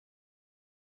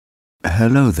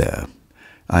Hello there.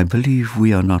 I believe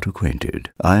we are not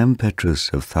acquainted. I am Petrus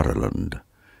of Thorolund.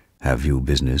 Have you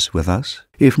business with us?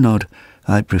 If not,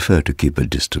 I prefer to keep a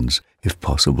distance, if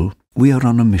possible. We are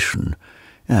on a mission,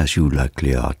 as you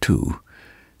likely are too.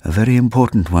 A very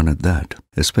important one at that,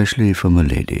 especially for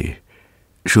milady.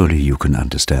 Surely you can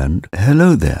understand.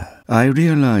 Hello there. I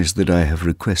realize that I have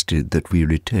requested that we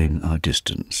retain our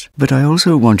distance, but I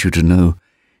also want you to know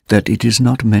that it is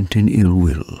not meant in ill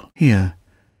will. Here,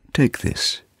 take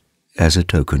this, as a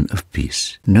token of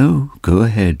peace. No, go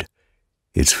ahead.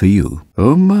 It's for you.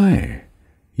 Oh my,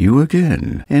 you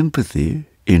again. Empathy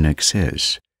in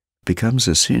excess becomes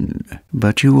a sin,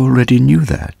 but you already knew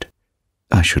that,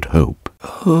 I should hope.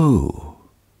 Oh,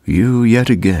 you yet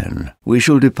again. We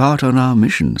shall depart on our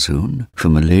mission soon, for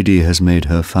milady has made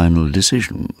her final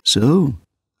decision. So,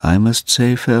 I must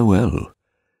say farewell,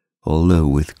 although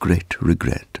with great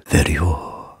regret.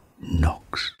 Verior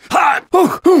Nox. Ha!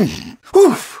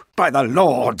 Oof! By the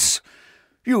lords!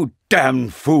 You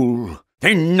damned fool!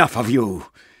 Enough of you!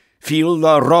 Feel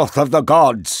the wrath of the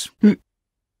gods!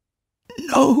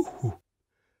 No!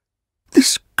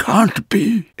 This can't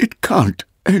be. It can't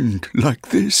end like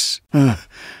this.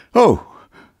 Oh,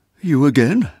 you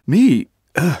again? Me?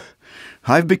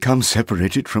 I've become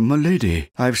separated from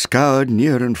milady. I've scoured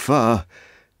near and far,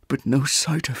 but no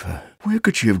sight of her. Where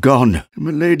could she have gone?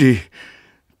 Milady,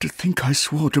 to think I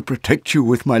swore to protect you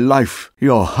with my life.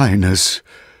 Your Highness,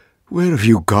 where have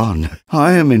you gone?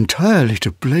 I am entirely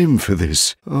to blame for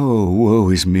this. Oh, woe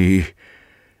is me.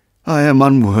 I am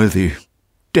unworthy,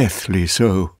 deathly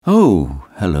so. Oh,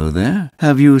 hello there.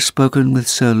 Have you spoken with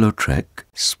Sir Lautrec?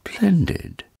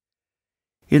 Splendid.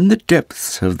 In the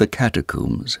depths of the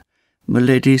catacombs,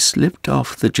 milady slipped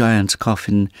off the giant's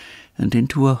coffin and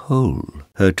into a hole.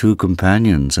 Her two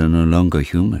companions are no longer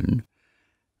human,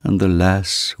 and the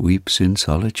lass weeps in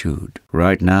solitude.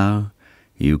 Right now,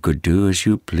 you could do as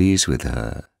you please with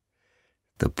her.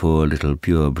 The poor little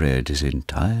purebred is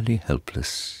entirely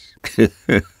helpless.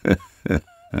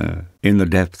 In the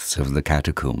depths of the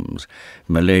catacombs,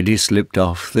 milady slipped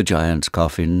off the giant's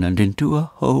coffin and into a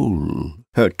hole.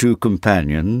 Her two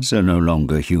companions are no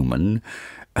longer human,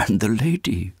 and the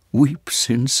lady weeps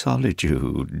in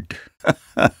solitude.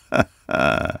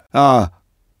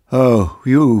 Oh,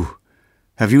 you.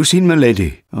 Have you seen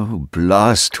milady? Oh,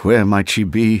 blast, where might she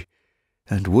be?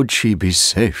 And would she be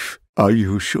safe? Are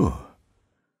you sure?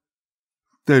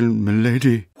 Then,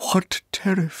 milady, what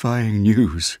terrifying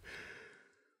news!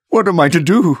 What am I to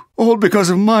do? All because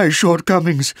of my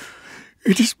shortcomings.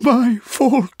 It is my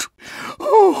fault.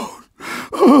 Oh,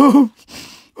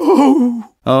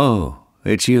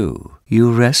 it's you.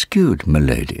 You rescued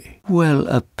milady. Well,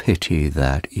 a pity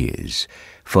that is,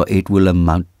 for it will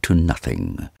amount to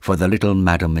nothing, for the little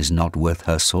madam is not worth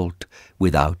her salt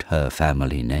without her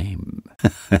family name.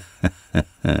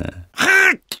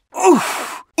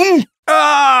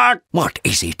 What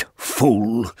is it,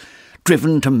 fool?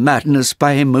 Driven to madness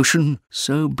by emotion?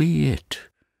 So be it.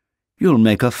 You'll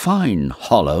make a fine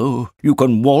hollow. You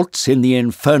can waltz in the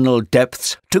infernal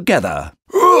depths together.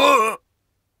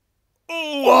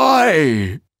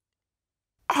 Why?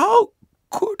 How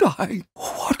could I?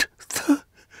 What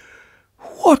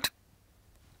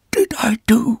did I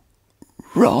do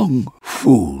wrong?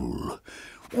 Fool,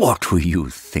 what were you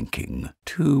thinking?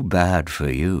 Too bad for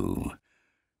you.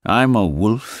 I'm a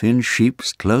wolf in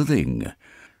sheep's clothing.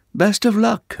 Best of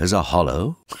luck as a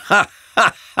hollow. Ha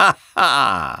ha ha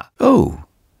ha! Oh,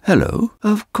 hello.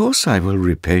 Of course I will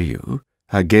repay you.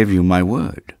 I gave you my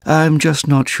word. I'm just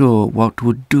not sure what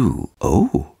would do.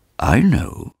 Oh, I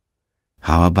know.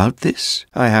 How about this?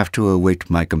 I have to await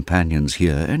my companions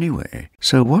here anyway.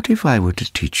 So what if I were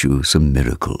to teach you some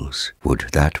miracles? Would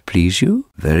that please you?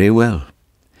 Very well.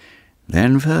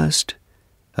 Then first,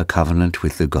 a covenant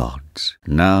with the gods.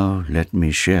 Now let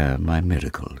me share my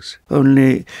miracles.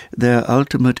 Only their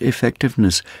ultimate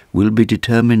effectiveness will be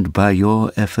determined by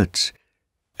your efforts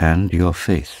and your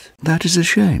faith. That is a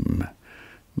shame.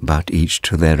 But each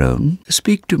to their own.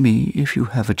 Speak to me if you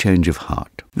have a change of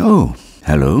heart. Oh,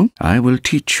 hello. I will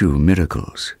teach you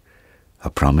miracles. A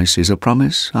promise is a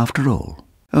promise, after all.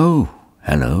 Oh,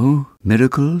 hello.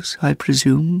 Miracles, I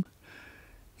presume?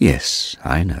 Yes,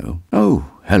 I know. Oh,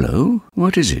 hello.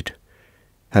 What is it?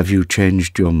 Have you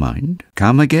changed your mind?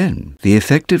 Come again. The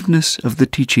effectiveness of the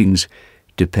teachings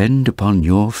depend upon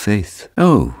your faith.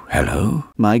 Oh, hello.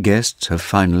 My guests have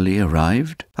finally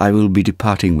arrived. I will be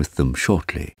departing with them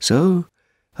shortly. So,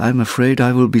 I'm afraid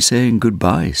I will be saying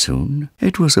goodbye soon.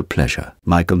 It was a pleasure.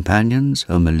 My companions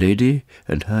are milady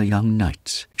and her young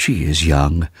knights. She is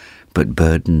young, but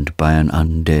burdened by an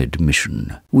undead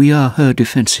mission. We are her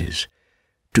defences,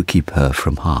 to keep her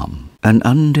from harm. An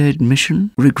undead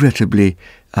mission? Regrettably,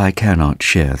 I cannot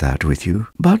share that with you.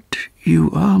 But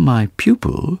you are my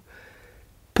pupil.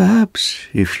 Perhaps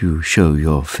if you show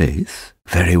your faith.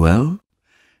 Very well.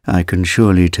 I can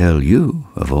surely tell you,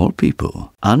 of all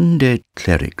people, undead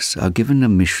clerics are given a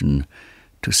mission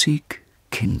to seek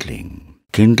kindling.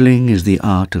 Kindling is the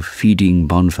art of feeding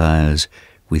bonfires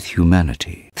with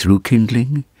humanity. Through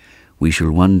kindling, we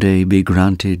shall one day be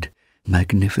granted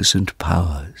magnificent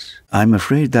powers. I'm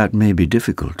afraid that may be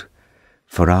difficult,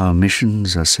 for our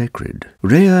missions are sacred.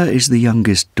 Rhea is the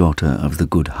youngest daughter of the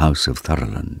good house of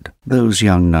Thorolund. Those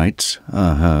young knights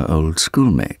are her old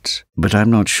schoolmates, but I'm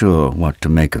not sure what to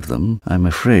make of them. I'm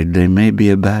afraid they may be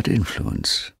a bad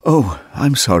influence. Oh,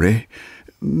 I'm sorry.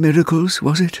 Miracles,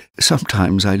 was it?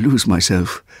 Sometimes I lose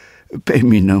myself. Pay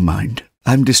me no mind.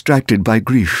 I'm distracted by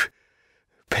grief.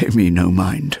 Pay me no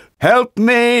mind. Help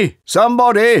me!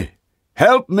 Somebody!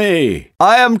 Help me!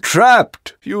 I am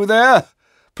trapped! You there?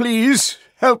 Please,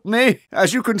 help me.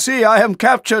 As you can see, I am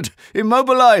captured,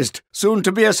 immobilized, soon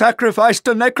to be a sacrifice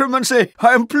to necromancy.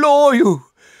 I implore you.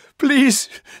 Please,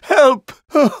 help.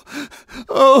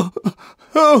 Oh,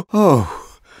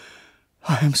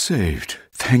 I am saved.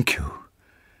 Thank you.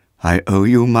 I owe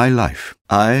you my life.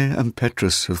 I am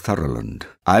Petrus of Thorolund.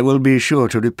 I will be sure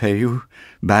to repay you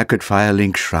back at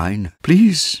Firelink Shrine.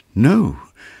 Please, no.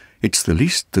 It's the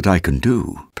least that I can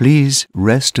do. Please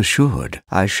rest assured,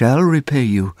 I shall repay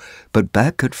you, but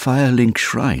back at Firelink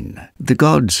Shrine. The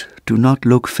gods do not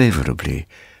look favorably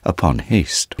upon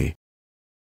haste.